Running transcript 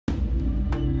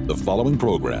The following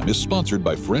program is sponsored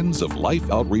by Friends of Life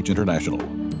Outreach International.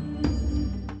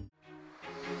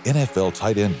 NFL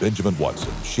tight end Benjamin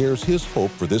Watson shares his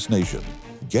hope for this nation,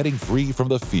 getting free from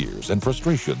the fears and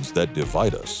frustrations that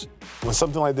divide us. When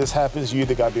something like this happens, you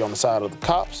either got to be on the side of the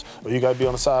cops or you got to be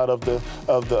on the side of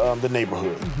the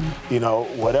neighborhood. Mm-hmm. You know,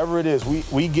 whatever it is,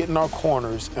 we get in our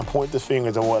corners and point the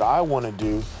fingers. And what I want to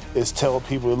do is tell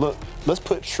people, look, let's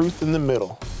put truth in the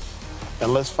middle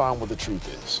and let's find what the truth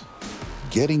is.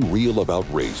 Getting real about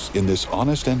race in this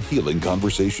honest and healing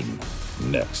conversation.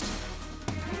 Next.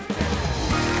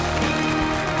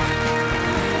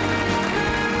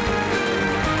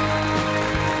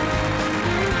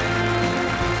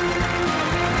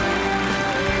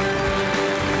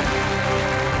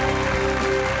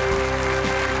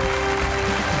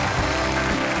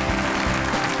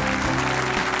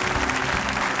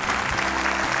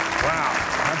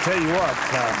 Tell you what,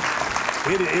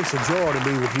 it's a joy to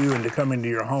be with you and to come into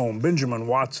your home. Benjamin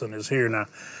Watson is here now.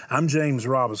 I'm James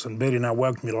Robison. Betty and I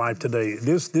welcome you to life today.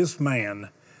 This man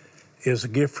is a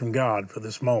gift from God for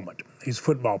this moment. He's a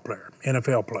football player,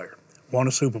 NFL player, won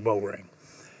a Super Bowl ring.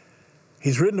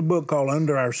 He's written a book called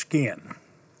Under Our Skin,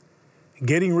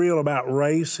 getting real about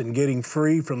race and getting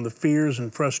free from the fears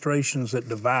and frustrations that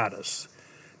divide us.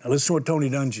 Now listen to what Tony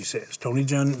Dungy says. Tony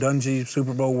Dungy,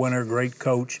 Super Bowl winner, great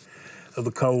coach of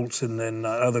the Colts and then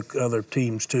other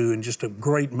teams too, and just a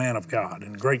great man of God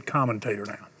and great commentator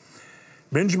now.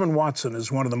 Benjamin Watson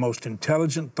is one of the most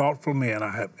intelligent, thoughtful men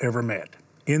I have ever met,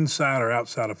 inside or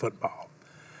outside of football.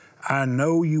 I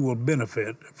know you will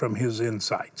benefit from his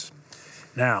insights.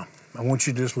 Now, I want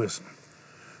you to just listen.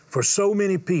 For so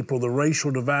many people, the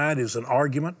racial divide is an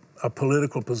argument, a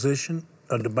political position,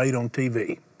 a debate on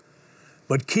TV.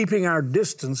 But keeping our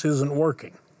distance isn't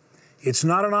working. It's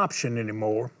not an option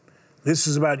anymore. This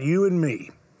is about you and me.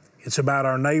 It's about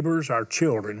our neighbors, our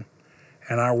children,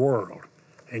 and our world.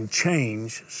 And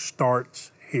change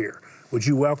starts here. Would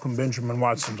you welcome Benjamin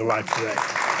Watson to life today?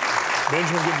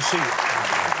 Benjamin, good to see you.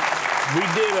 We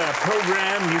did a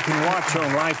program you can watch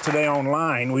on Life Today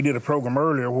online. We did a program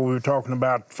earlier where we were talking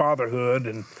about fatherhood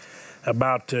and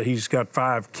about he's got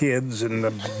 5 kids and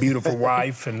a beautiful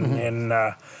wife and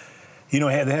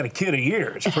had a kid a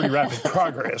year. It's pretty rapid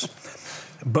progress.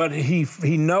 But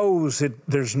he knows that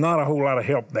there's not a whole lot of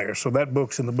help there, so that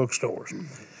book's in the bookstores.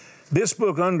 This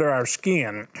book, Under Our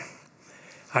Skin,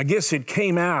 I guess it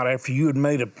came out after you had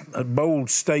made a bold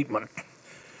statement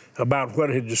about what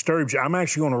had disturbed you. I'm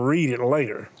actually going to read it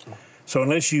later. So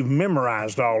unless you've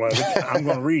memorized all of it, I'm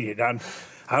going to read it.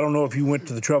 I don't know if you went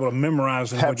to the trouble of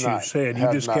memorizing what you said.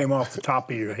 You just came off the top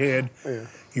of your head. Yeah.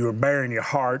 You were bearing your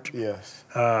heart. Yes.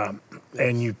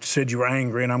 And you said you were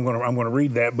angry, and I'm going to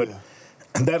read that. But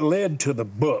that led to the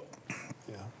book.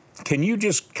 Yeah. Can you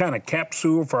just kind of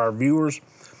capsule for our viewers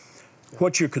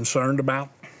what you're concerned about?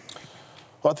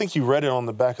 Well, I think you read it on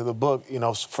the back of the book. You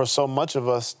know, for so much of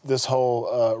us, this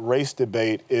whole race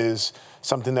debate is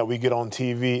something that we get on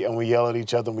TV and we yell at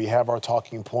each other and we have our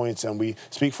talking points and we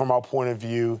speak from our point of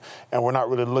view, and we're not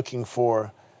really looking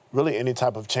for any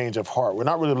type of change of heart. We're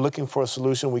not really looking for a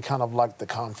solution. We kind of like the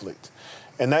conflict.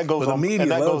 And that goes on. The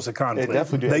media loves the conflict. It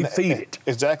definitely They feed it.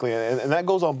 Exactly. And that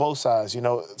goes on both sides. You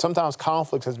know, sometimes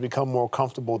conflict has become more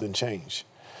comfortable than change.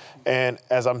 And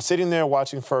as I'm sitting there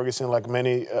watching Ferguson, like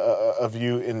many of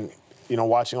you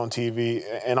watching on TV,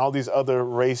 and all these other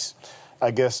race,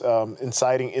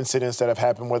 inciting incidents that have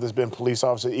happened, whether it's been police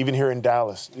officers, even here in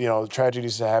Dallas,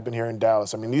 tragedies that happen here in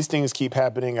Dallas. I mean, these things keep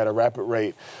happening at a rapid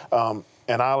rate.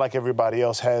 And I, like everybody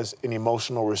else, has an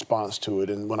emotional response to it.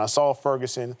 And when I saw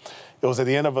Ferguson, it was at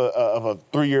the end of a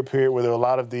 3-year period where there were a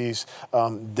lot of these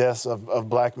deaths of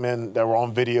black men that were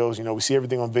on videos. You know, we see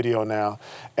everything on video now.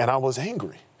 And I was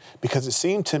angry because it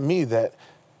seemed to me that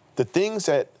the things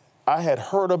that I had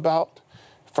heard about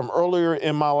from earlier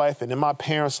in my life and in my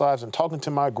parents' lives and talking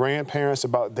to my grandparents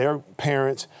about their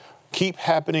parents keep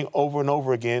happening over and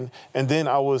over again. And then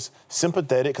I was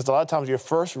sympathetic because a lot of times your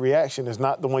first reaction is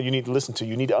not the one you need to listen to.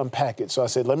 You need to unpack it. So I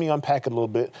said, let me unpack it a little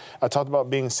bit. I talked about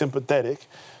being sympathetic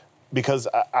because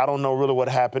I don't know really what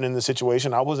happened in the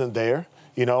situation. I wasn't there.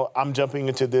 You know, I'm jumping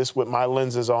into this with my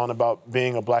lenses on about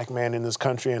being a black man in this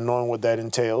country and knowing what that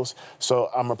entails. So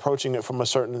I'm approaching it from a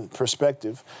certain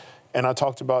perspective. And I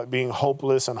talked about being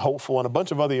hopeless and hopeful and a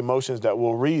bunch of other emotions that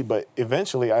we'll read. But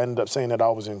eventually I ended up saying that I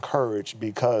was encouraged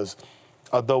because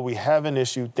although we have an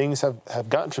issue, things have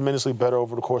gotten tremendously better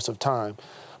over the course of time.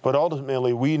 But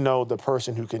ultimately, we know the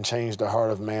person who can change the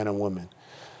heart of man and woman.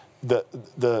 The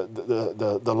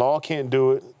law can't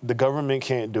do it. The government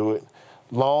can't do it.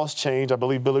 laws change. I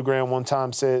believe Billy Graham one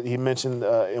time said, he mentioned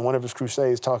in one of his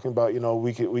crusades talking about,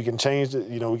 we can change it,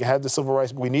 we can have the civil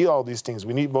rights, but we need all these things.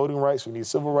 We need voting rights, we need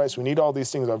civil rights, we need all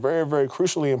these things are very, very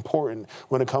crucially important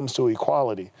when it comes to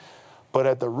equality. But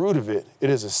at the root of it, it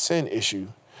is a sin issue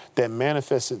that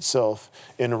manifests itself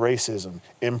in racism,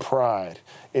 in pride,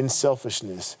 in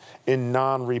selfishness, in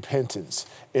non-repentance,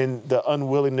 in the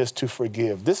unwillingness to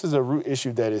forgive. This is a root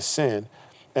issue that is sin,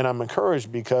 and I'm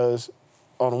encouraged because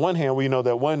on one hand, we know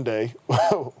that one day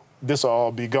this will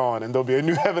all be gone and there'll be a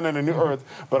new heaven and a new earth,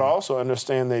 but I also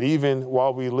understand that even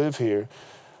while we live here,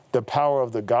 the power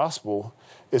of the gospel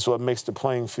is what makes the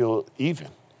playing field even.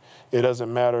 It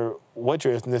doesn't matter what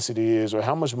your ethnicity is or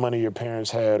how much money your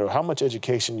parents had or how much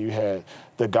education you had.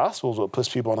 The gospel is what puts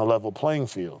people on a level playing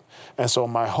field. And so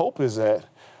my hope is that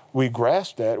we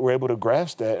grasp that, we're able to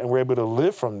grasp that, and we're able to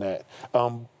live from that.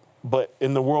 But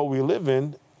in the world we live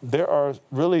in, there are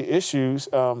really issues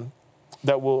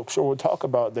that we'll talk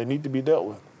about that need to be dealt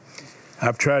with.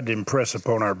 I've tried to impress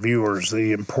upon our viewers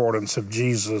the importance of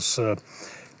Jesus'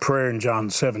 prayer in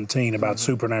John 17 about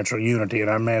supernatural unity,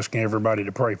 and I'm asking everybody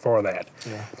to pray for that.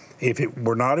 Yeah. If it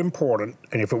were not important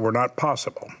and if it were not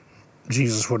possible,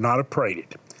 Jesus would not have prayed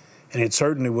it. And it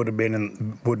certainly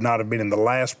would not have been in the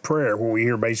last prayer where we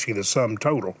hear basically the sum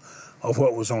total of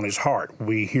what was on his heart.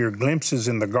 We hear glimpses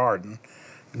in the garden,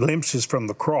 glimpses from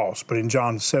the cross, but in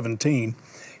John 17,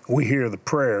 we hear the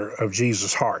prayer of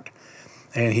Jesus' heart.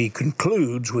 And he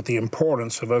concludes with the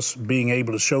importance of us being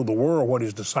able to show the world what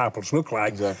his disciples look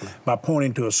like by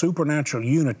pointing to a supernatural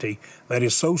unity that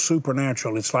is so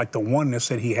supernatural, it's like the oneness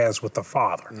that he has with the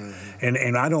Father.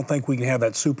 And I don't think we can have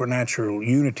that supernatural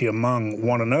unity among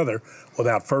one another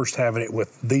without first having it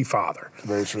with the Father.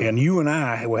 Very true. And you and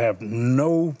I will have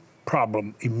no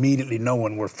problem immediately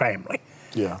knowing we're family.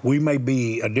 Yeah. We may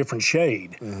be a different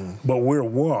shade, but we're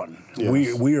one.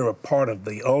 Yes. We are a part of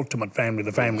the ultimate family,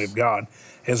 the family of God,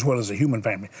 as well as the human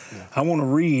family. I want to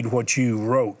read what you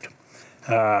wrote.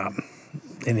 And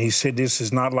he said this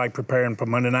is not like preparing for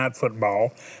Monday Night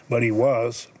Football, but he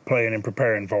was playing and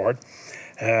preparing for it.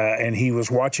 And he was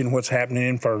watching what's happening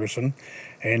in Ferguson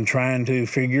and trying to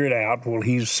figure it out. Well,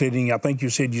 he's sitting, I think you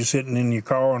said you're sitting in your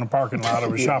car in a parking lot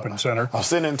of a shopping center. I was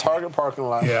sitting in Target parking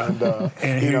lot, and,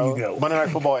 and here you go. Monday Night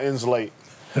Football ends late.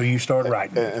 So you start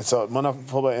writing. And so Monday Night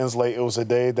Football ends late. It was a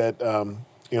day that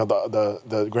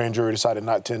the grand jury decided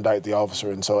not to indict the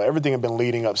officer. And so everything had been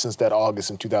leading up since that August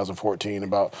in 2014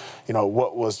 about,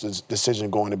 what was the decision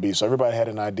going to be. So everybody had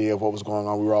an idea of what was going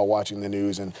on. We were all watching the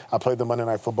news. And I played the Monday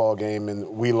Night Football game, and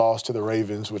we lost to the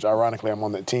Ravens, which ironically I'm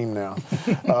on that team now.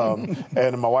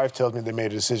 And my wife tells me they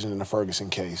made a decision in the Ferguson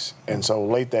case. And so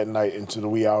late that night into the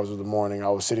wee hours of the morning, I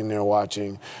was sitting there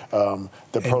watching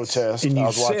the protest. And you I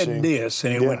was said watching, this,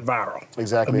 and it went viral.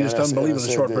 Exactly. I mean, it's unbelievable in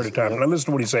a short this, period of time. Now listen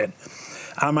to what he said.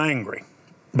 I'm angry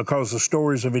because the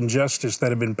stories of injustice that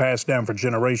have been passed down for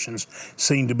generations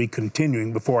seem to be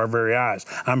continuing before our very eyes.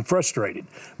 I'm frustrated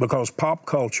because pop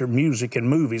culture, music, and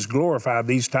movies glorify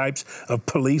these types of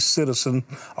police-citizen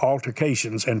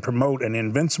altercations and promote an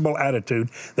invincible attitude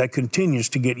that continues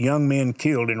to get young men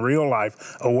killed in real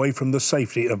life away from the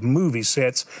safety of movie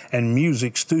sets and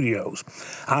music studios.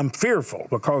 I'm fearful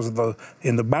because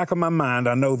in the back of my mind,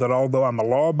 I know that although I'm a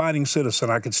law-abiding citizen,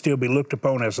 I could still be looked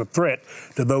upon as a threat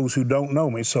to those who don't know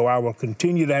me. So I will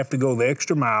continue to have to go the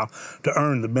extra mile to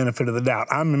earn the benefit of the doubt.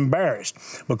 I'm embarrassed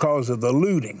because of the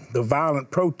looting, the violent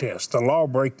protests, the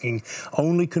law-breaking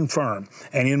only confirm,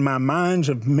 and in the minds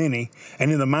of many,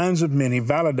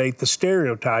 validate the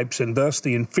stereotypes and thus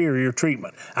the inferior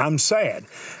treatment. I'm sad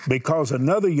because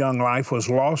another young life was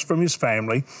lost from his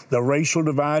family, the racial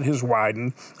divide has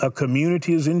widened, a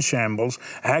community is in shambles,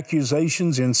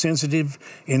 accusations,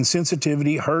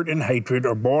 insensitivity, hurt, and hatred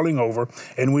are boiling over,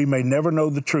 and we may never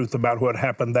know the truth about what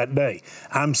happened that day.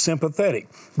 I'm sympathetic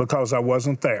because I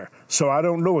wasn't there, so I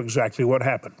don't know exactly what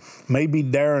happened. Maybe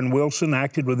Darren Wilson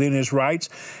acted within his rights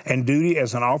and duty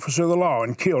as an officer of the law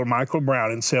and killed Michael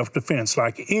Brown in self-defense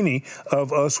like any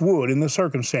of us would in the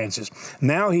circumstances.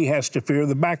 Now he has to fear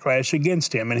the backlash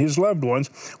against him and his loved ones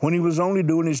when he was only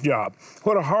doing his job.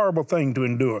 What a horrible thing to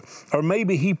endure. Or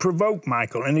maybe he provoked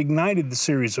Michael and ignited the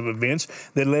series of events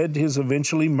that led to his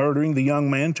eventually murdering the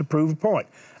young man to prove a point.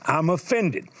 I'm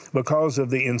offended because of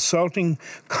the insulting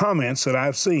comments that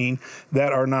I've seen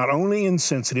that are not only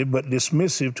insensitive but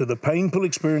dismissive to the painful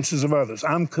experiences of others.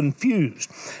 I'm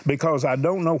confused because I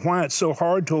don't know why it's so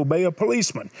hard to obey a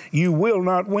policeman. You will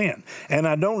not win. And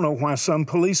I don't know why some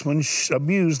policemen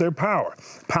abuse their power.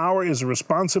 Power is a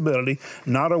responsibility,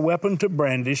 not a weapon to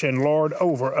brandish and lord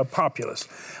over a populace.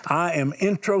 I am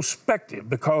introspective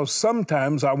because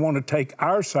sometimes I want to take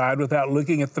our side without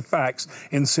looking at the facts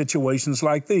in situations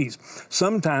like these.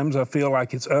 Sometimes I feel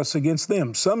like it's us against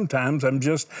them. Sometimes I'm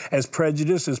just as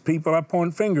prejudiced as people I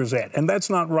point fingers at, and that's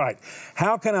not right.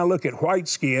 How can I look at white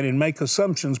skin and make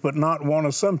assumptions but not want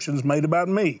assumptions made about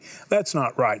me? That's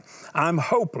not right. I'm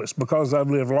hopeless because I've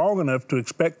lived long enough to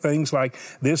expect things like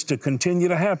this to continue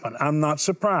to happen. I'm not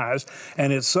surprised,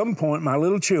 and at some point my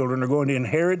little children are going to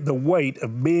inherit the weight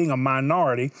of being a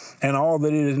minority and all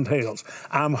that it entails.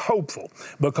 I'm hopeful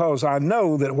because I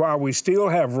know that while we still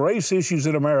have race issues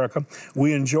in America,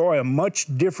 we enjoy a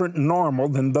much different normal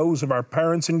than those of our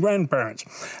parents and grandparents.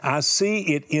 I see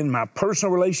it in my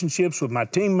personal relationships with my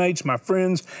teammates, my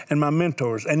friends, and my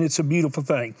mentors, and it's a beautiful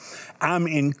thing. I'm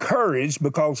encouraged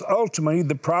because ultimately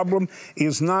the problem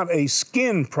is not a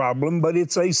skin problem, but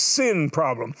it's a sin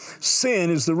problem. Sin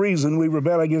is the reason we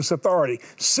rebel against authority.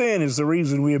 Sin is the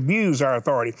reason we abuse our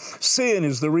authority. Sin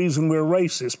is the reason we're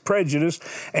racist, prejudiced,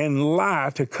 and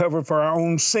lie to cover for our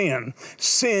own sin.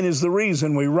 Sin is the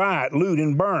reason we riot, loot,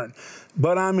 and burn.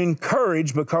 But I'm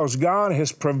encouraged because God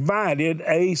has provided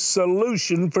a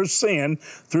solution for sin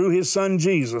through His Son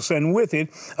Jesus, and with it,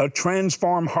 a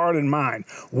transformed heart and mind,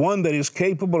 one that is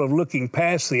capable of looking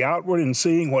past the outward and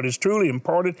seeing what is truly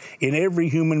important in every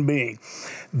human being.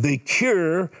 The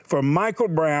cure for Michael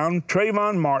Brown,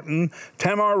 Trayvon Martin,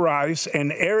 Tamar Rice,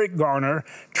 and Eric Garner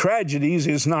tragedies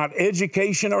is not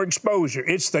education or exposure.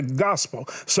 It's the gospel.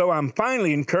 So I'm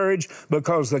finally encouraged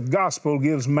because the gospel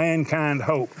gives mankind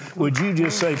hope. Would you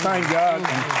just say thank God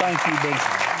and thank you, Benjamin?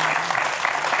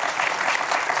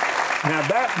 Now,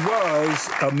 that was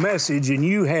a message, and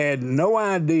you had no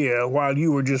idea while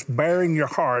you were just bearing your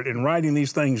heart and writing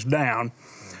these things down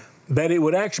that it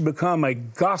would actually become a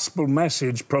gospel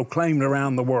message proclaimed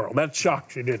around the world. That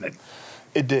shocked you, didn't it?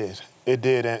 It did. It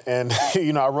did. And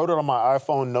you know, I wrote it on my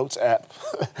iPhone Notes app,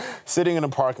 sitting in a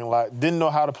parking lot, didn't know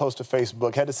how to post to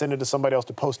Facebook, had to send it to somebody else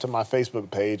to post to my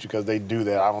Facebook page because they do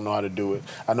that. I don't know how to do it.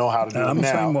 I know how to do it now. I'm the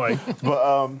same way.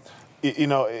 But, you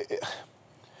know,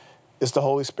 it's the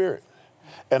Holy Spirit.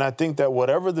 And I think that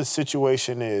whatever the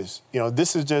situation is, you know,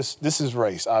 this is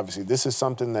race, obviously. This is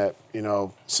something that, you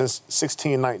know, since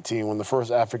 1619, when the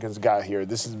first Africans got here,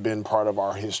 this has been part of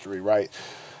our history, right?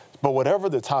 But whatever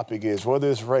the topic is,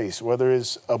 whether it's race, whether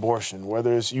it's abortion,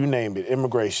 whether it's, you name it,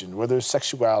 immigration, whether it's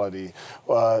sexuality,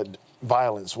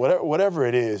 violence, whatever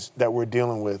it is that we're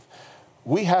dealing with,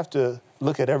 we have to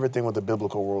look at everything with a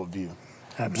biblical worldview.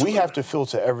 Absolutely. We have to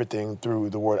filter everything through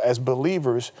the Word. As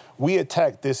believers, we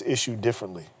attack this issue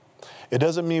differently. It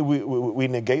doesn't mean we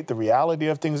negate the reality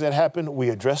of things that happen. We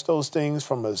address those things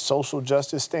from a social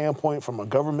justice standpoint, from a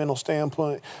governmental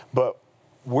standpoint, but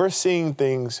we're seeing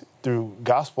things through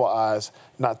gospel eyes,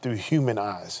 not through human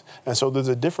eyes. And so there's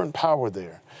a different power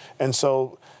there. And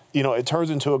so, you know, it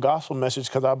turns into a gospel message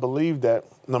because I believe that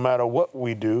no matter what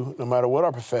we do, no matter what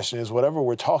our profession is, whatever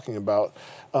we're talking about,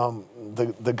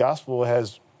 the gospel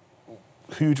has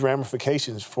huge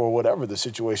ramifications for whatever the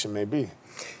situation may be.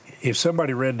 If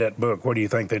somebody read that book, what do you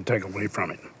think they'd take away from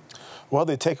it? Well,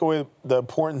 they take away the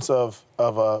importance of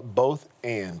both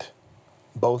and.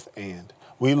 Both and.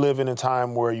 We live in a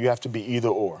time where you have to be either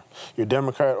or. You're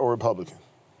Democrat or Republican.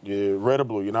 You're red or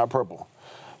blue. You're not purple.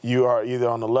 You are either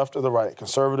on the left or the right,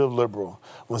 conservative, liberal.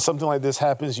 When something like this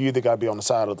happens, you either got to be on the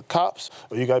side of the cops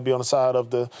or you got to be on the side of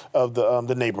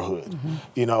the neighborhood. Mm-hmm.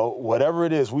 You know, whatever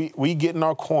it is, we get in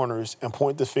our corners and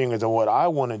point the fingers. And what I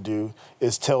want to do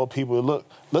is tell people, look,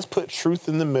 let's put truth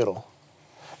in the middle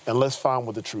and let's find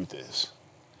what the truth is.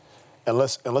 And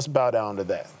let's bow down to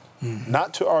that. Mm-hmm.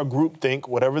 Not to our groupthink,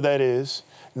 whatever that is.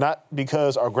 Not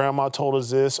because our grandma told us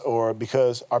this or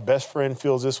because our best friend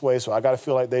feels this way, so I got to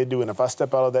feel like they do. And if I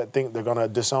step out of that think, they're going to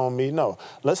disown me. No,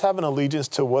 let's have an allegiance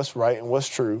to what's right and what's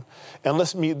true. And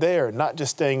let's meet there, not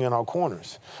just staying in our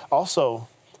corners. Also,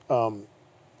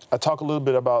 I talk a little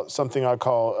bit about something I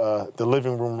call the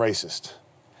living room racist.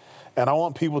 And I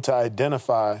want people to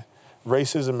identify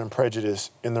racism and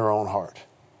prejudice in their own heart.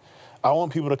 I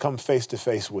want people to come face to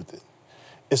face with it.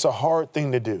 It's a hard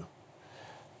thing to do.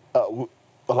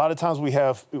 A lot of times we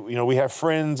have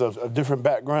friends of different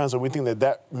backgrounds and we think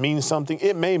that means something.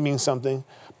 It may mean something,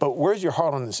 but where's your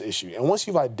heart on this issue? And once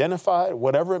you've identified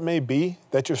whatever it may be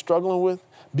that you're struggling with,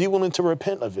 be willing to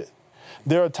repent of it.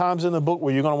 There are times in the book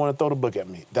where you're going to want to throw the book at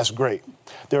me. That's great.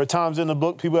 There are times in the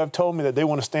book people have told me that they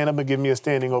want to stand up and give me a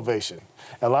standing ovation.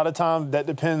 And a lot of times that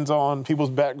depends on people's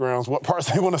backgrounds, what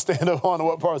parts they want to stand up on and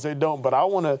what parts they don't. But I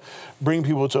want to bring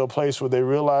people to a place where they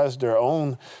realize their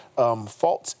own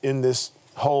faults in this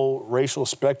whole racial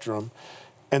spectrum,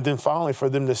 and then finally for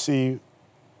them to see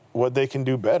what they can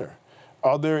do better.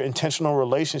 Are there intentional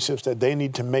relationships that they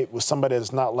need to make with somebody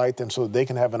that's not like them so that they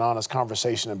can have an honest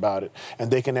conversation about it and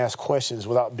they can ask questions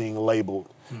without being labeled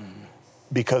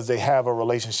because they have a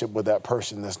relationship with that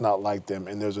person that's not like them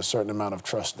and there's a certain amount of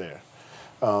trust there.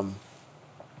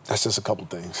 That's just a couple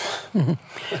things.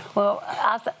 Well,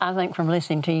 I think from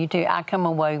listening to you two, I come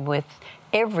away with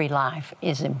every life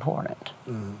is important.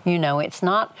 You know, it's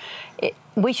not,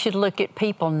 we should look at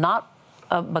people not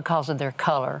because of their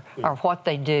color or what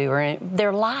they do or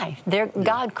their life.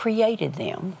 God created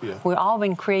them. We've all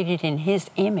been created in His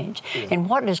image. And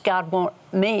what does God want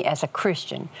me as a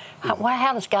Christian? How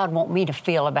does God want me to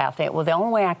feel about that? Well, the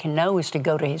only way I can know is to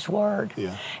go to His Word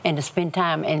and to spend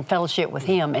time and fellowship with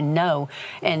Him and know.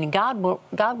 And God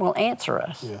will answer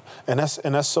us. And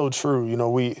that's so true. You know,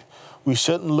 we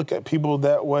shouldn't look at people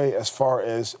that way as far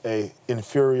as a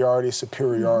inferiority,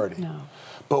 superiority. No.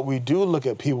 But we do look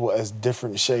at people as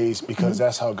different shades because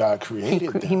that's how God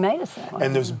created them. He made us that way.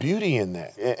 And there's beauty in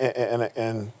that.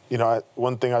 And you know,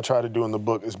 one thing I try to do in the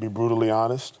book is be brutally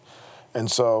honest.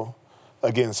 And so,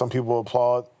 again, some people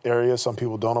applaud areas, some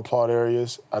people don't applaud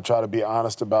areas. I try to be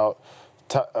honest about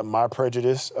my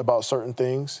prejudice about certain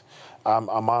things.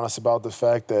 I'm honest about the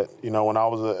fact that, you know, when I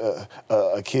was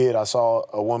a kid, I saw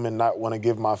a woman not want to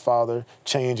give my father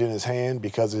change in his hand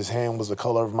because his hand was the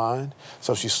color of mine,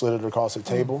 so she slid it across the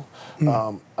table.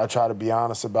 I try to be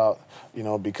honest about, you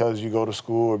know, because you go to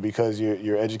school or because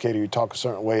you're educated, you talk a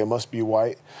certain way, it must be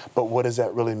white. But what does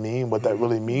that really mean? What that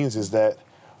really means is that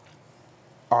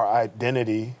our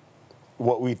identity,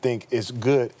 what we think is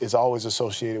good, is always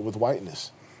associated with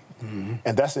whiteness.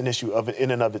 And that's an issue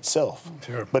in and of itself.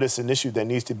 But it's an issue that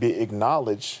needs to be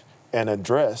acknowledged and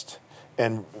addressed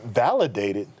and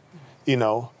validated, you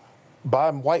know,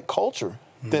 by white culture.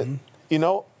 That, you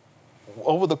know,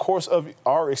 over the course of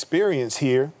our experience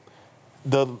here,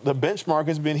 the benchmark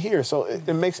has been here. So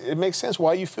it makes sense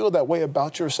why you feel that way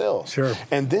about yourselves.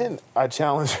 And then I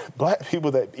challenge black people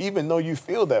that even though you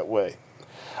feel that way,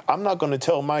 I'm not going to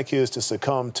tell my kids to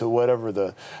succumb to whatever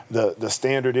the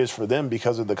standard is for them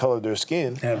because of the color of their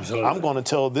skin. I'm going to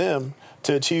tell them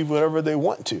to achieve whatever they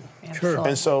want to.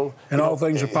 And so, all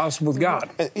things are possible with God.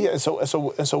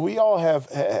 So we all have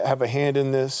a hand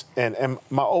in this, and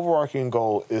my overarching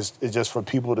goal is just for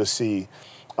people to see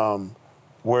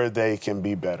where they can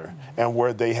be better and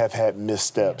where they have had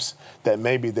missteps that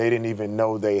maybe they didn't even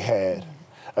know they had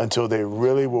until they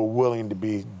really were willing to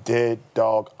be dead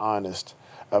dog honest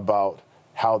about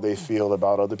how they feel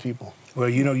about other people. Well,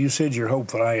 you know, you said you're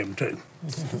hopeful. I am too.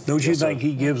 Don't you think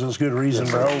He gives us good reason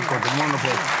for hope with the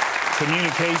wonderful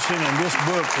communication? And this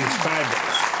book is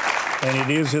fabulous. And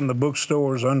it is in the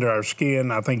bookstores under our skin.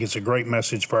 I think it's a great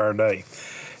message for our day.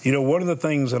 You know, one of the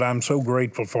things that I'm so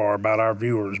grateful for about our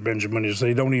viewers, Benjamin, is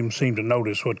they don't even seem to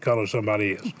notice what color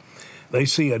somebody is. They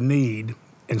see a need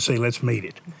and say, let's meet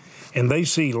it. And they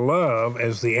see love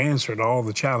as the answer to all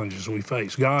the challenges we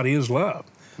face. God is love.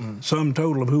 Sum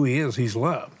total of who He is, He's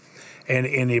love. And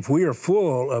if we are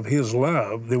full of His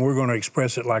love, then we're going to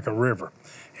express it like a river.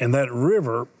 And that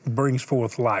river brings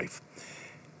forth life.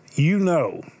 You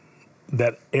know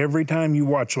that every time you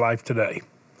watch Life Today,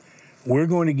 we're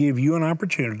going to give you an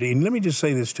opportunity. And let me just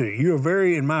say this to you. You're a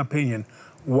very, in my opinion,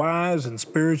 wise and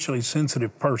spiritually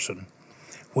sensitive person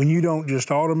when you don't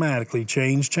just automatically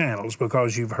change channels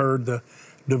because you've heard the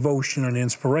devotion and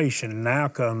inspiration. And now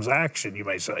comes action, you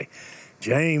may say.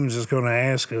 James is going to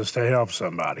ask us to help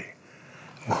somebody.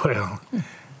 Well,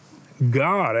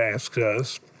 God asks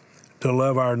us to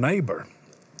love our neighbor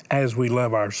as we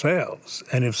love ourselves.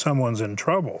 And if someone's in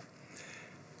trouble,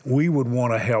 we would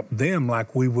want to help them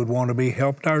like we would want to be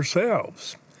helped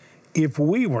ourselves if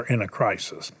we were in a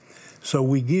crisis. So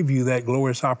we give you that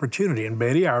glorious opportunity. And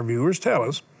Betty, our viewers tell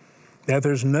us that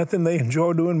there's nothing they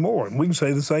enjoy doing more. And we can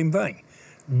say the same thing.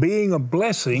 Being a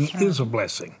blessing is a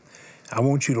blessing. I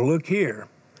want you to look here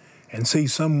and see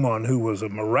someone who was a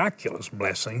miraculous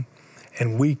blessing,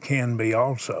 and we can be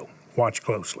also. Watch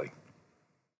closely.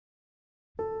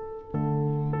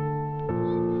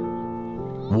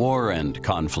 War and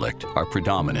conflict are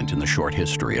predominant in the short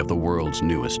history of the world's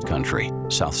newest country,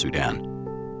 South Sudan.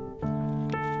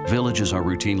 Villages are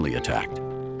routinely attacked.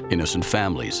 Innocent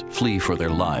families flee for their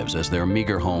lives as their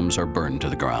meager homes are burned to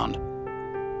the ground.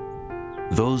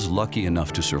 Those lucky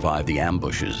enough to survive the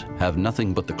ambushes have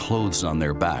nothing but the clothes on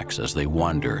their backs as they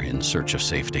wander in search of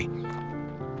safety.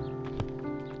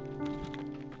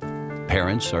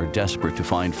 Parents are desperate to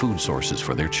find food sources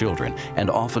for their children and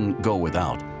often go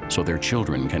without, so their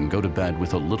children can go to bed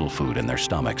with a little food in their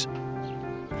stomachs.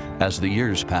 As the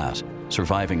years pass,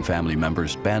 surviving family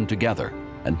members band together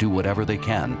and do whatever they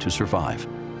can to survive.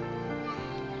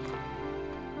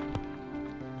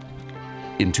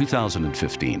 In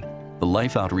 2015, the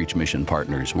Life Outreach Mission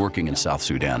partners working in South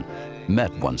Sudan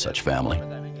met one such family.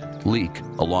 Leek,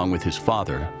 along with his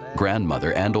father,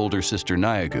 grandmother, and older sister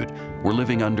Nyagut, were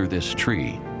living under this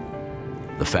tree.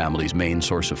 The family's main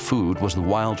source of food was the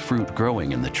wild fruit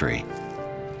growing in the tree.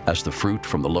 As the fruit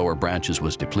from the lower branches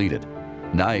was depleted,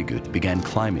 Nyagut began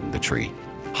climbing the tree,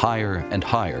 higher and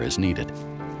higher as needed.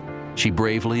 She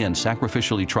bravely and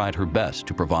sacrificially tried her best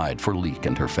to provide for Leek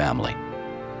and her family.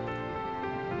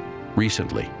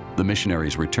 Recently, the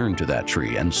missionaries returned to that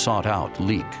tree and sought out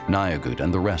Leek, Nyagut,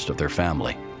 and the rest of their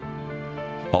family.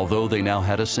 Although they now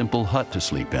had a simple hut to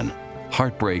sleep in,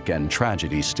 heartbreak and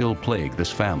tragedy still plagued this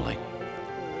family.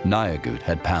 Nyagut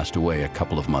had passed away a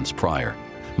couple of months prior,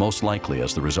 most likely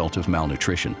as the result of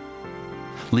malnutrition.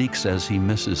 Leek says he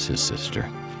misses his sister,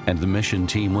 and the mission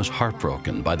team was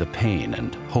heartbroken by the pain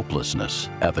and hopelessness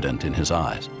evident in his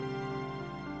eyes.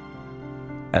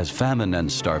 As famine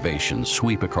and starvation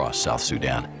sweep across South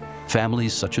Sudan,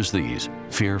 families such as these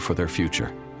fear for their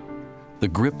future. The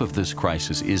grip of this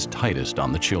crisis is tightest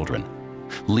on the children.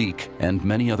 Leek and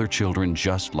many other children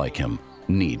just like him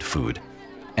need food,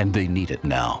 and they need it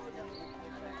now.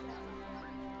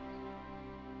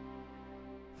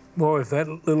 Boy, if that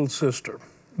little sister,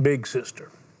 big sister,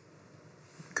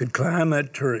 could climb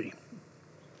that tree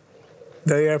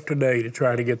day after day to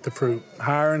try to get the fruit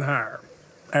higher and higher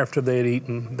after they had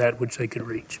eaten that which they could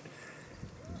reach.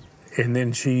 And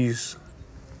then she's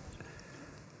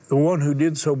the one who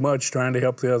did so much trying to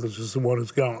help the others is the one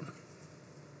who's gone.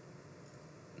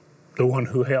 The one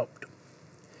who helped.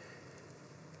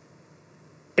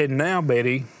 And now,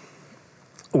 Betty,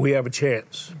 we have a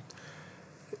chance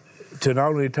to not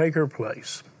only take her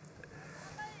place,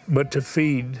 but to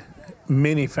feed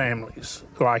many families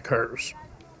like hers.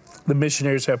 The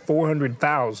missionaries have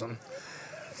 400,000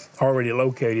 already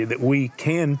located that we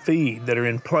can feed, that are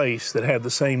in place, that have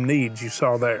the same needs you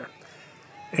saw there.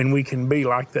 And we can be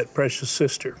like that precious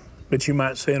sister that you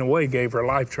might say in a way gave her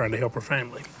life trying to help her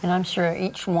family. And I'm sure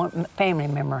each one family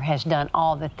member has done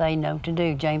all that they know to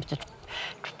do, James, to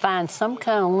find some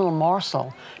kind of little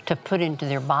morsel to put into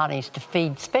their bodies to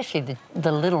feed, especially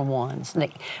the little ones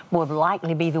that would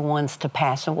likely be the ones to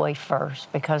pass away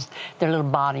first because their little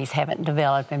bodies haven't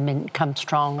developed and become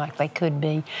strong like they could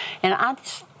be. And I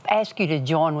just ask you to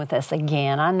join with us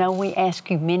again. I know we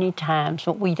ask you many times,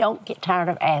 but we don't get tired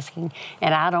of asking,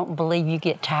 and I don't believe you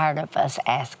get tired of us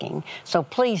asking. So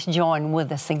please join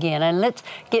with us again, and let's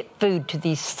get food to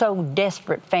these so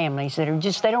desperate families that are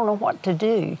just, they don't know what to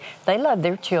do. They love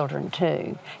their children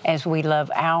too, as we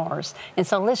love ours. And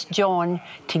so let's join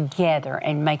together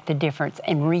and make the difference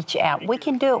and reach out. We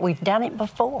can do it. We've done it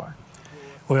before.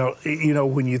 Well, you know,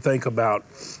 when you think about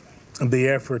the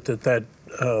effort that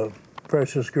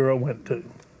precious girl went to,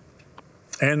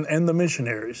 and the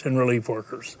missionaries and relief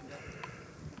workers,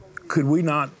 could we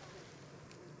not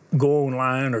go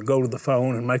online or go to the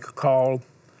phone and make a call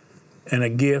and a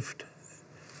gift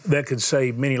that could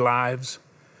save many lives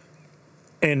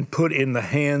and put in the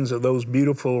hands of those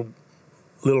beautiful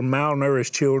little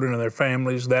malnourished children and their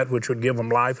families that which would give them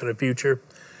life and a future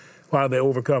while they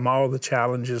overcome all the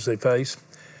challenges they face?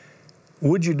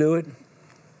 Would you do it?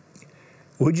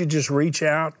 Would you just reach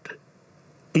out,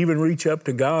 even reach up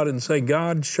to God and say,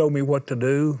 God, show me what to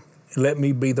do. Let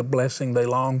me be the blessing they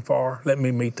long for. Let me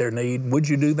meet their need. Would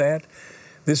you do that?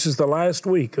 This is the last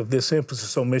week of this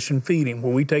emphasis on mission feeding,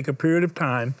 where we take a period of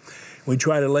time. We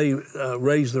try to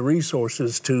raise the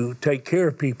resources to take care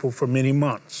of people for many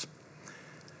months.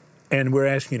 And we're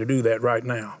asking you to do that right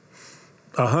now.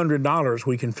 $100,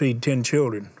 we can feed 10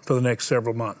 children for the next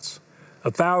several months.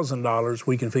 $1,000,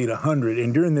 we can feed 100.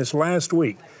 And during this last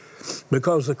week,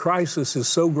 because the crisis is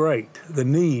so great, the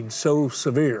need so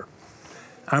severe,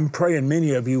 I'm praying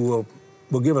many of you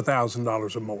will give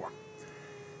 $1,000 or more.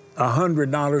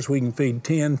 $100 we can feed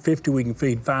 10, 50 we can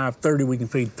feed 5, 30 we can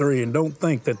feed 3, and don't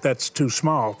think that that's too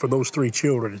small for those 3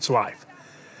 children. It's life.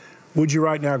 Would you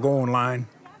right now go online,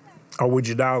 or would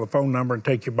you dial the phone number and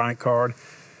take your bank card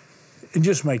and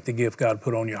just make the gift God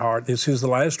put on your heart? This is the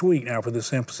last week now for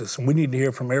this emphasis, and we need to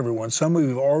hear from everyone. Some of you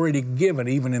have already given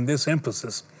even in this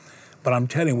emphasis, but I'm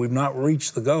telling you, we've not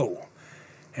reached the goal.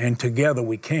 And together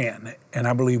we can, and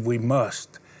I believe we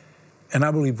must, and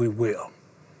I believe we will.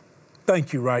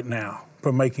 thank you right now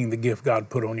for making the gift God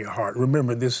put on your heart.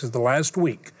 Remember, this is the last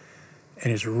week,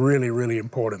 and it's really, really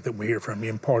important that we hear from you,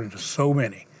 important to so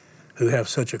many who have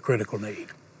such a critical need.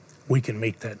 We can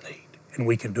meet that need, and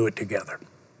we can do it together.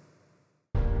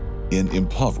 In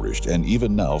impoverished and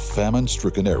even now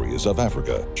famine-stricken areas of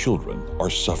Africa, children are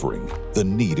suffering. The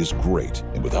need is great,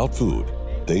 and without food,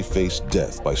 they face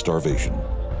death by starvation.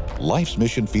 Life's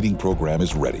Mission Feeding Program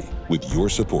is ready. With your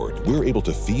support, we're able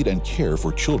to feed and care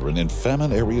for children in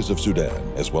famine areas of Sudan,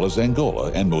 as well as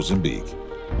Angola and Mozambique.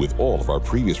 With all of our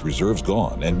previous reserves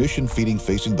gone and Mission Feeding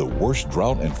facing the worst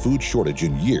drought and food shortage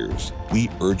in years, we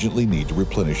urgently need to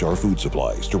replenish our food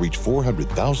supplies to reach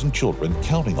 400,000 children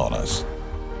counting on us.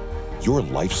 Your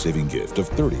life-saving gift of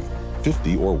 $30,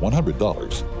 $50, or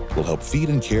 $100 will help feed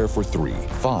and care for 3,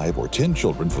 5, or 10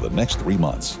 children for the next 3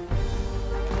 months.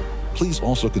 Please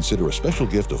also consider a special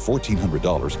gift of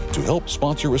 $1,400 to help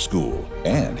sponsor a school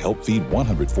and help feed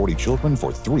 140 children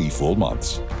for 3 full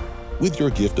months. With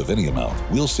your gift of any amount,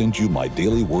 we'll send you my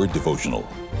Daily Word devotional.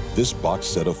 This box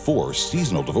set of 4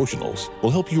 seasonal devotionals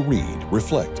will help you read,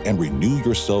 reflect, and renew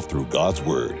yourself through God's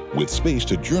Word, with space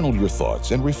to journal your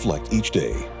thoughts and reflect each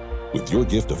day. With your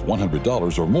gift of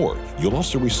 $100 or more, you'll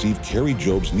also receive Carrie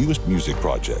Job's newest music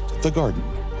project, The Garden,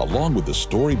 along with the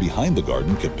Story Behind the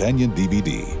Garden companion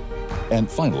DVD. And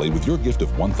finally, with your gift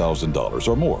of $1,000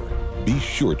 or more, be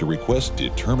sure to request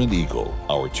Determined Eagle,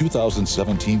 our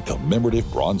 2017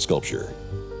 commemorative bronze sculpture.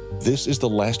 This is the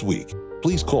last week.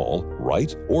 Please call,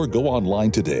 write, or go online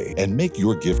today and make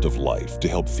your gift of life to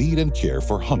help feed and care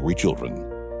for hungry children.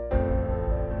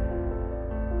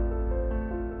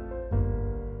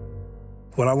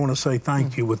 Well, I want to say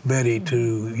thank you with Betty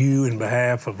to you in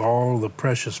behalf of all the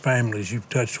precious families you've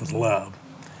touched with love.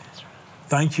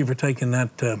 Thank you for taking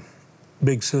that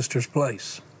big sister's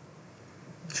place.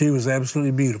 She was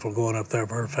absolutely beautiful going up there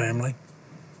for her family,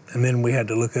 and then we had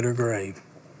to look at her grave.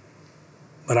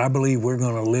 But I believe we're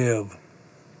going to live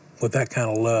with that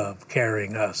kind of love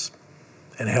carrying us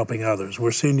and helping others. We're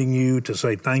sending you to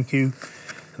say thank you,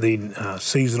 the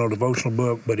seasonal devotional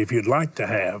book, but if you'd like to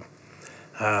have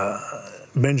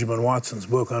Benjamin Watson's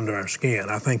book, Under Our Skin,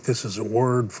 I think this is a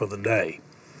word for the day,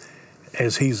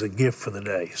 as he's a gift for the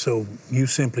day. So you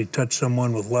simply touch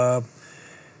someone with love,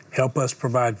 help us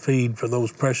provide feed for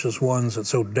those precious ones that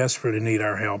so desperately need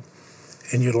our help,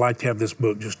 and you'd like to have this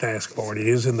book, just ask for it. It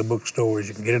is in the bookstores.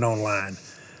 You can get it online.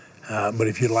 But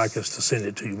if you'd like us to send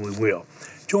it to you, we will.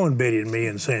 Join Betty and me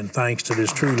in saying thanks to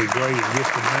this truly great and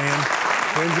gifted man.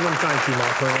 Benjamin, thank you,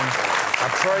 my friend. I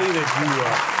pray that you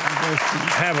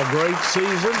have a great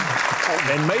season,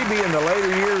 and maybe in the later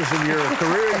years of your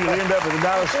career, you'll end up with the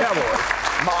Dallas Cowboys.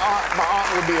 My aunt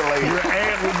would be a lady. Your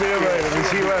aunt would be a lady.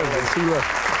 She loves it. She loves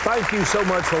it. Thank you so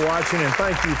much for watching, and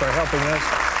thank you for helping us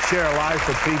share a life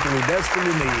with people who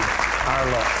desperately need our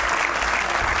love.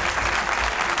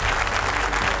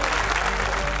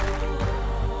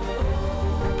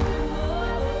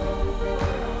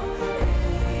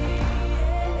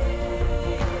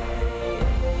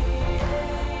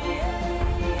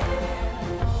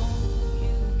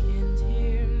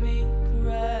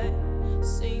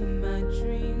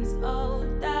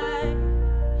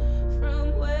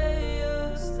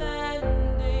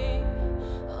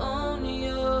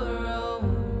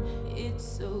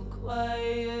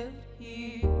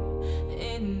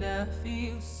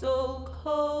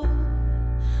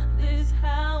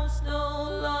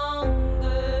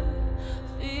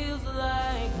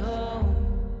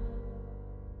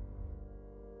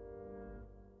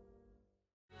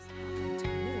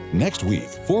 Next week,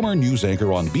 former news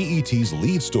anchor on BET's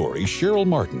Lead Story, Cheryl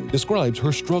Martin, describes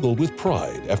her struggle with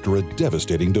pride after a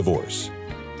devastating divorce.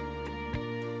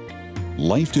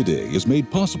 Life Today is made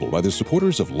possible by the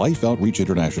supporters of Life Outreach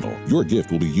International. Your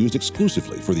gift will be used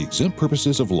exclusively for the exempt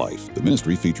purposes of life. The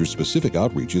ministry features specific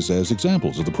outreaches as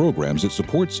examples of the programs it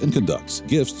supports and conducts.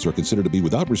 Gifts are considered to be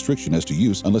without restriction as to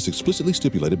use unless explicitly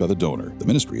stipulated by the donor. The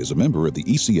ministry is a member of the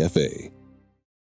ECFA.